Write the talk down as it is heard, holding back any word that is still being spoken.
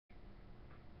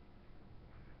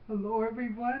Hello,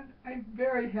 everyone. I'm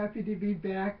very happy to be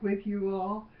back with you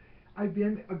all. I've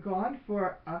been gone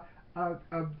for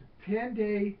a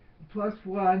 10-day plus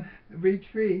one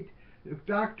retreat,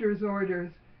 doctor's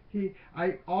orders.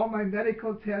 All my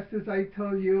medical tests, as I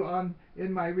told you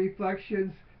in my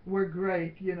reflections, were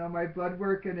great. You know, my blood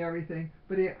work and everything.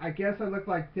 But I guess I look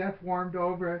like death warmed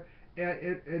over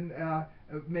and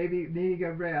maybe needing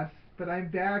a rest. But I'm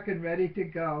back and ready to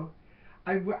go.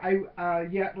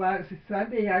 Yet last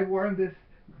Sunday I wore this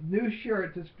new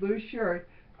shirt, this blue shirt.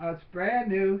 It's brand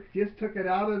new. Just took it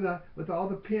out of with all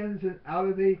the pins and out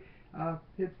of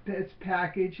its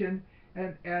package, and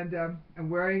I'm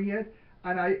wearing it.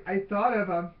 And I thought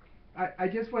of I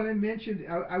just want to mention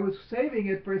I was saving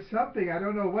it for something. I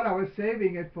don't know what I was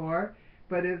saving it for,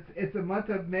 but it's the month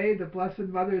of May. The Blessed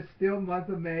Mother is still month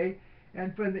of May,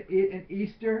 and and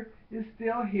Easter is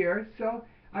still here. So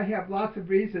I have lots of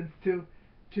reasons to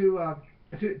uh,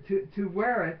 to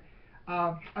wear it.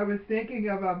 I was thinking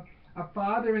of a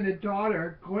father and a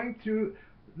daughter going through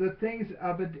the things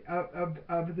of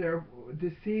their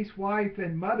deceased wife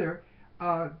and mother,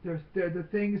 the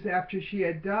things after she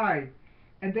had died,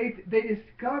 and they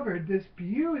discovered this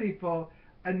beautiful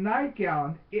a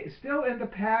nightgown, still in the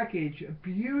package,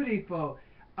 beautiful,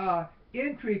 uh,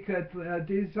 intricate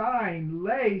design,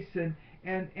 lace and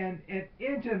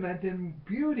intimate and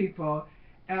beautiful,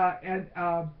 and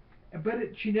but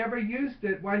she never used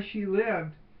it while she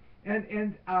lived,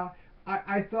 and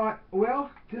I thought, well,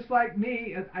 just like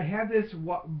me, I have this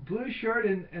blue shirt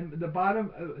in the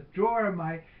bottom drawer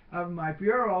of my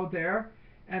bureau there,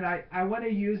 and I want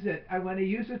to use it. I want to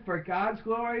use it for God's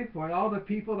glory, for all the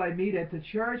people I meet at the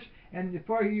church, and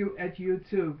for you at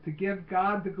YouTube, to give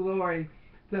God the glory.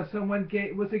 So someone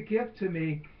was a gift to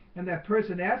me, and that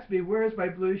person asked me, "Where's my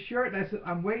blue shirt?" And I said,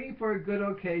 "I'm waiting for a good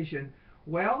occasion."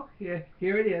 Well,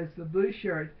 here it is, the blue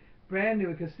shirt, brand new.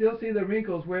 You can still see the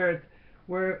wrinkles where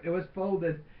it was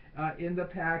folded in the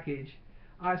package.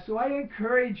 So I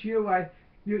encourage you.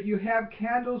 You have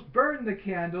candles, burn the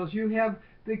candles. You have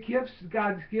the gifts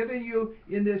God's given you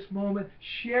in this moment.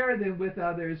 Share them with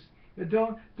others.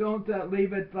 Don't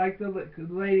leave it like the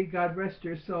lady, God rest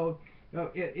her soul,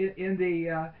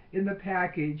 in the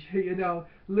package. You know,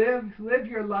 live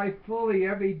your life fully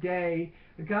every day.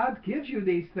 God gives you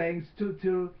these things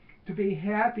to be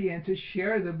happy and to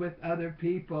share them with other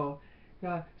people.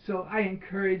 So I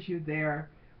encourage you there.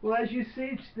 Well, as you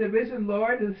see, the risen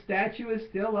Lord, the statue is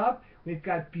still up. We've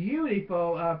got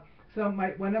beautiful.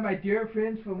 One of my dear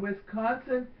friends from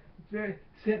Wisconsin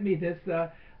sent me this uh,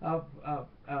 uh,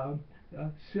 uh,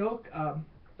 silk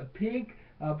pink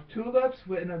tulips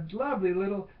in a lovely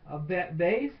little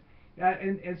vase.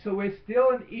 And so we're still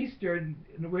in Easter, and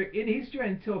we're in Easter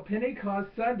until Pentecost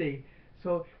Sunday.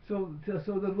 So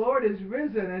the Lord is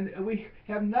risen, and we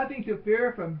have nothing to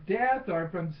fear from death or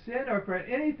from sin or for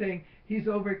anything. He's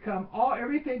overcome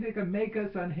everything that can make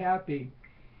us unhappy.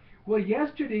 Well,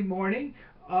 yesterday morning,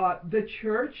 the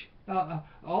church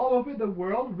all over the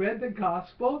world read the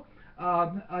gospel.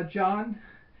 John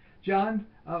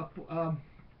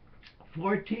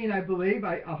 14, I believe.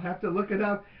 I'll have to look it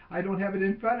up. I don't have it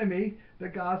in front of me. The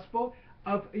gospel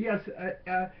of yes,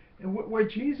 where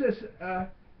Jesus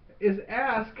is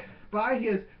asked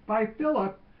by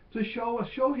Philip to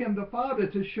show him the Father,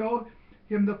 to show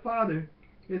him the Father.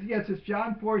 Yes, it's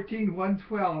John 14,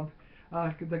 112.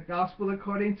 The Gospel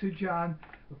according to John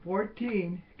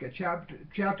 14,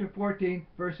 chapter 14,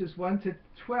 verses 1 to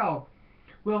 12.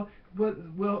 Well,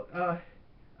 well,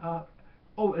 uh,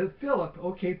 Philip,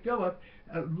 okay, Philip,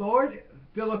 Lord,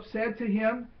 Philip said to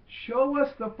him, "Show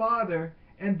us the Father,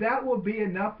 and that will be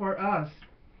enough for us."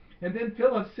 And then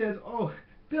Philip says, "Oh,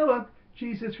 Philip,"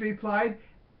 Jesus replied,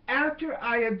 "after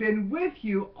I have been with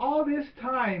you all this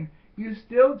time, you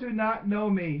still do not know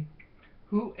me.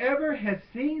 Whoever has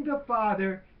seen the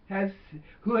Father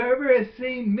whoever has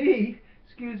seen me,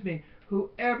 excuse me,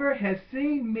 whoever has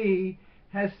seen me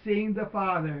has seen the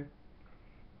Father."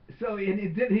 So,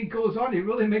 and then he goes on, he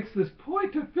really makes this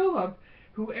point to Philip: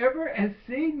 whoever has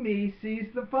seen me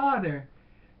sees the Father.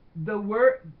 The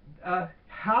word,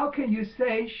 how can you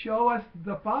say, "Show us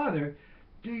the Father"?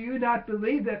 Do you not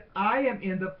believe that I am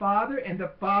in the Father and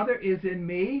the Father is in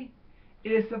me?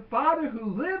 It is the Father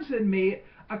who lives in me,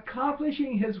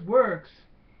 accomplishing his works.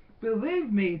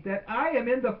 Believe me that I am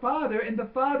in the Father and the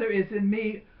Father is in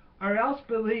me, or else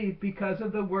believe because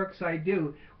of the works I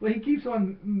do. Well, he keeps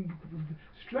on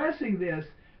stressing this.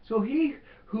 So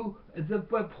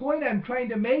the point I'm trying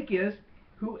to make is,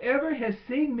 whoever has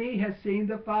seen me has seen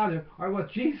the Father, or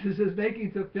what Jesus is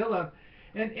making to Philip.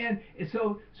 And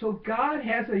so God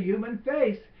has a human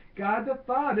face. God the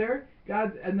Father,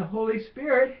 God and the Holy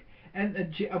Spirit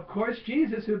of course,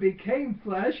 Jesus, who became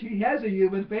flesh, he has a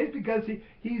human face because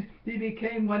he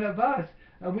became one of us.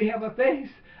 We have a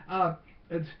face.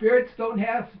 Spirits don't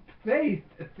have face.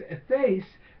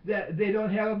 That they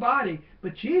don't have a body,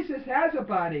 but Jesus has a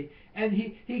body, and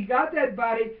he got that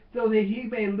body so that he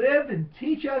may live and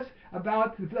teach us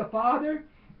about the Father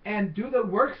and do the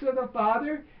works of the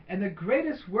Father. And the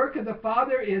greatest work of the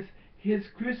Father is his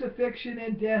crucifixion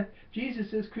and death,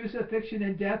 Jesus' crucifixion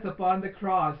and death upon the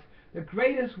cross. The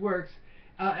greatest works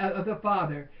of the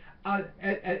Father, and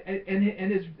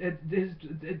his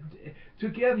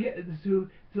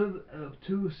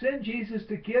to send Jesus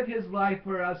to give his life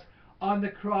for us on the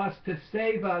cross to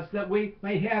save us, that we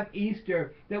may have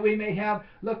Easter, that we may have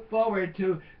look forward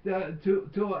to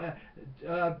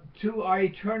our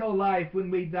eternal life when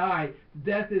we die.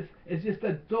 Death is just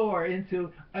a door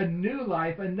into a new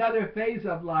life, another phase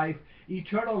of life,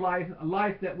 eternal life, a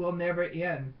life that will never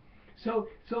end. So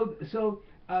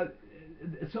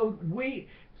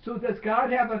does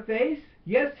God have a face?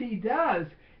 Yes, he does,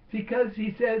 because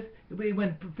he says,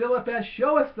 when Philip asks,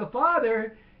 "Show us the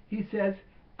Father," he says,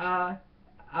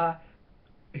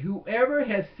 whoever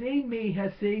has seen me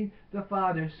has seen the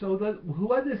Father. So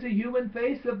what is the human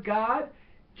face of God?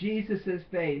 Jesus'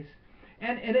 face.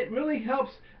 And it really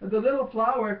helps the little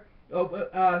flower.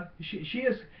 Her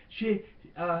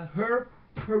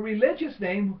religious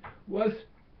name was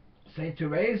Saint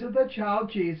Therese of the Child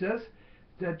Jesus.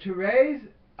 Sister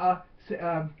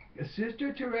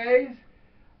Therese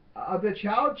of the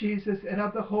Child Jesus and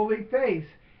of the Holy Face.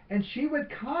 And she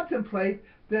would contemplate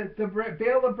the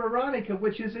Veil of Veronica,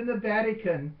 which is in the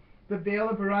Vatican, the Veil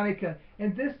of Veronica.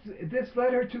 And this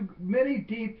led her to many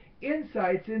deep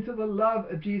insights into the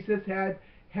love of Jesus has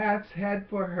had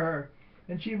for her.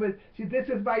 And she this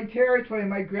is my territory,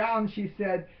 my ground, she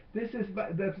said. This is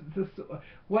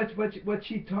what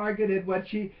she targeted, what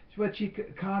she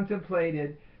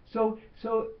contemplated. So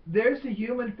there's the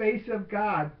human face of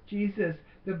God, Jesus.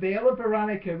 The Veil of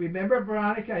Veronica. Remember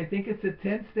Veronica? I think it's the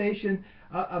 10th station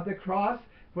of the cross.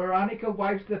 Veronica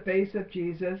wipes the face of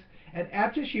Jesus, and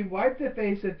after she wiped the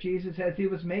face of Jesus as he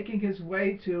was making his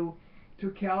way to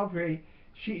Calvary,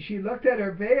 she looked at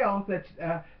her veil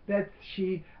that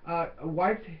she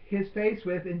wiped his face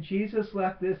with, and Jesus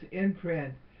left this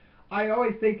imprint. I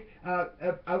always think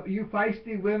of you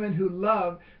feisty women who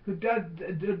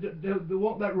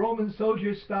won't let Roman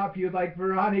soldiers stop you, like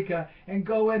Veronica, and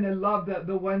go in and love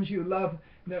the ones you love,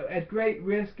 at great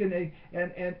risk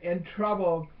and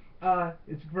trouble.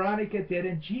 It's Veronica did,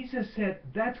 and Jesus said,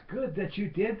 "That's good that you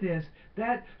did this.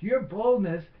 That your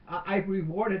boldness, I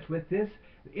reward it with this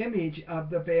image of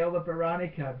the Veil of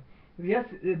Veronica." Yes,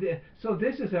 so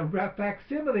this is a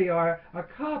facsimile or a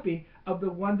copy of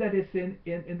the one that is in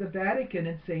the Vatican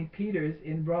in St. Peter's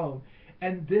in Rome.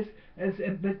 And this,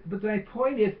 but my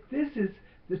point is, this is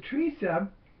the Teresa,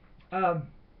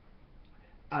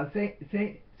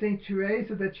 Saint Therese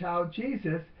of the Child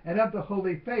Jesus and of the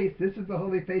Holy Face. This is the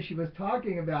Holy Face she was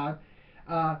talking about.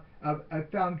 I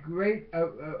found great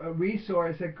a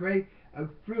resource, a great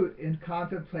fruit in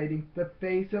contemplating the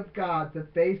face of God, the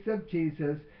face of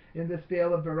Jesus in this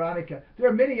Veil of Veronica. There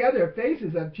are many other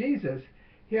faces of Jesus.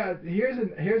 Yeah, here's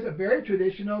a very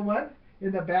traditional one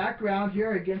in the background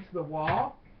here against the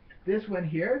wall. This one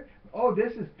here. Oh,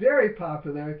 this is very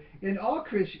popular in all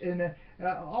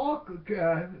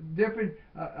different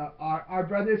our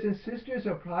brothers and sisters,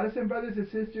 our Protestant brothers and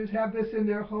sisters have this in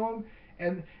their home.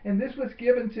 And this was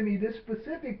given to me, this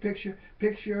specific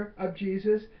picture of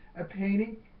Jesus, a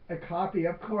painting, a copy,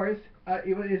 of course.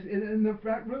 It is in the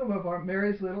front room of our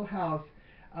Mary's little house.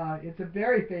 It's a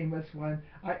very famous one.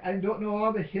 I don't know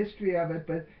all the history of it,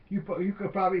 but you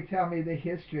could probably tell me the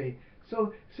history.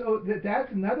 So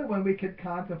that's another one we could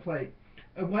contemplate.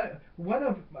 One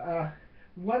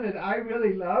that I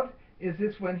really love is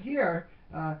this one here.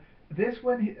 This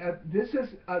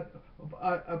is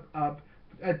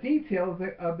a detail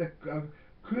of the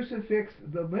crucifix,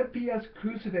 the Limpias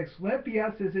crucifix.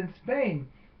 Limpias is in Spain,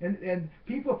 and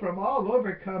people from all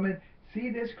over come and see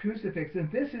this crucifix,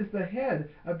 and this is the head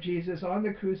of Jesus on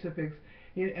the crucifix,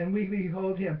 and we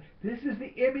behold him. This is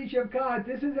the image of God.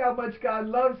 This is how much God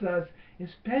loves us,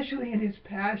 especially in his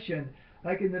passion,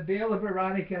 like in the Veil of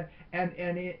Veronica and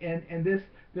this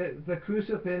the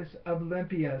crucifix of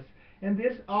Limpias. And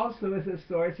this also is a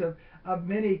source of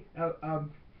many of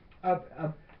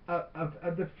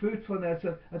the fruitfulness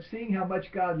of seeing how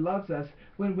much God loves us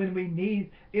when we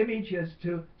need images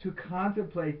to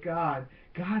contemplate God.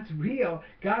 God's real.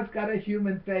 God's got a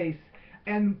human face.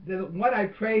 And the one I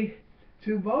pray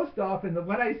to most often, the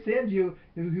one I send you,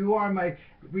 who are my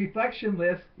reflection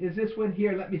list, is this one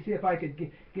here. Let me see if I could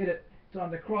get it It's on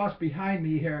the cross behind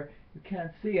me here. You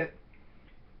can't see it.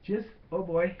 Just, oh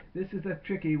boy, this is a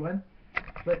tricky one.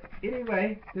 But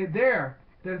anyway,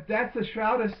 that's the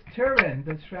Shroud of Turin,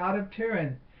 the Shroud of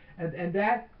Turin. And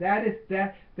that's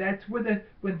when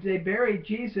they buried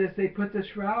Jesus, they put the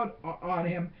shroud on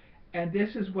him, and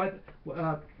this is what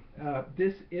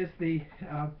this is the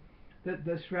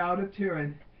Shroud of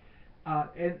Turin,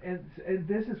 and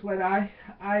this is what I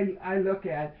look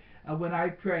at when I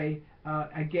pray.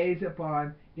 I gaze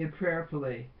upon it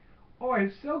prayerfully. Oh,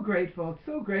 I'm so grateful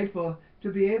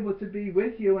to be able to be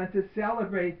with you and to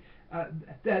celebrate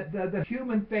the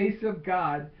human face of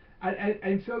God.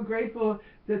 I'm so grateful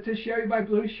to share my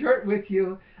blue shirt with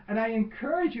you, and I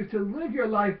encourage you to live your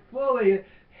life fully,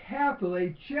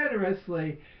 happily,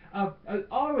 generously,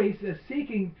 always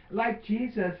seeking, like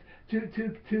Jesus,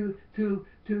 to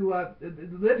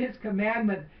live His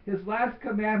commandment, His last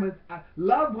commandment: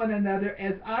 love one another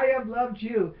as I have loved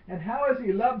you. And how has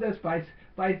He loved us?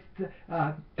 By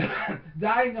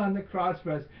dying on the cross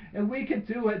for us. And we can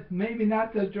do it, maybe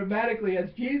not so dramatically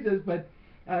as Jesus, but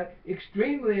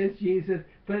extremely as Jesus,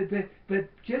 but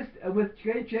just with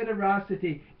great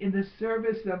generosity in the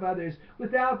service of others,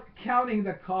 without counting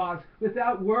the cost,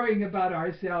 without worrying about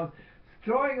ourselves,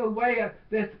 throwing away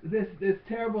this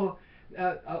terrible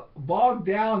bogged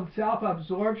down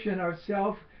self-absorption or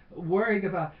self-worrying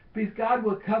about. Because God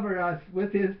will cover us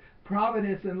with His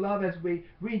providence and love as we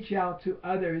reach out to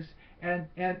others and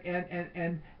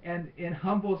in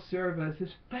humble service,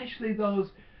 especially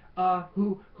those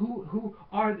who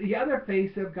are the other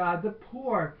face of God, the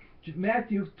poor.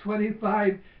 Matthew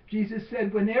 25, Jesus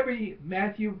said,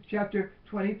 Matthew chapter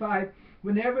 25,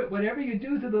 whatever you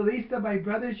do to the least of my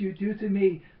brothers, you do to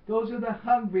me. Those are the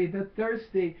hungry, the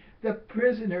thirsty, the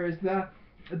prisoners, the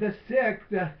sick,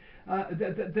 the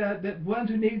ones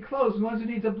who need clothes, the ones who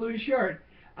need a blue shirt,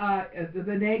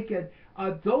 the naked.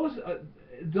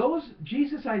 Those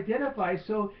Jesus identifies.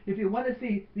 So if you want to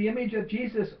see the image of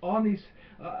Jesus on these,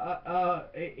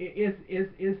 is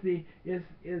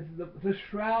the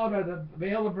shroud or the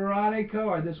veil of Veronica,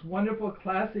 or this wonderful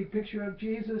classic picture of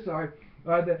Jesus, or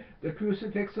the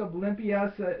crucifix of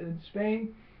Olympias in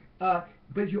Spain.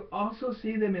 But you also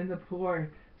see them in the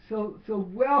poor. So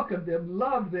welcome them,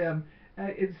 love them,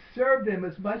 and serve them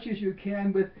as much as you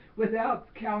can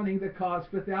without counting the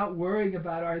cost, without worrying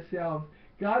about ourselves.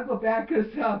 God will back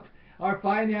us up, our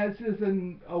finances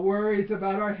and worries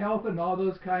about our health and all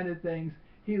those kind of things.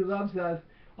 He loves us.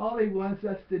 All He wants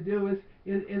us to do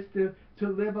is to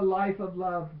live a life of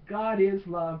love. God is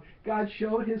love. God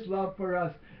showed His love for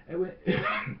us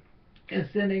in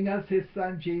sending us His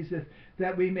Son Jesus,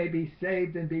 that we may be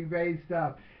saved and be raised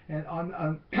up and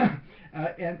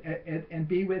and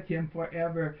be with Him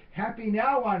forever. Happy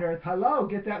now on earth. Hello,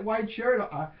 get that white shirt,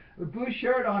 blue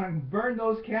shirt on, and burn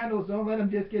those candles. Don't let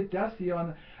them just get dusty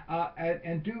on.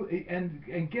 And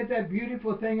get that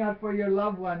beautiful thing out for your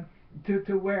loved one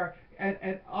to wear,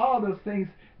 and all those things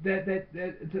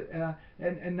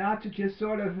and not to just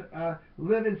sort of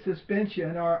live in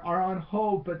suspension or on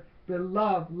hold, but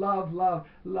love.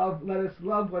 Let us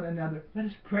love one another. Let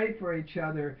us pray for each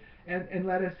other, and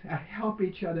let us help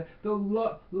each other. The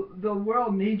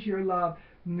world needs your love.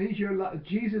 Needs your love.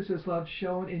 Jesus' love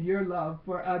shown in your love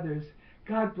for others.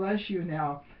 God bless you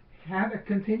now.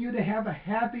 Continue to have a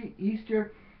happy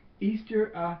Easter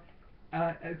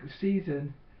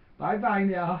season. Bye bye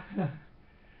now.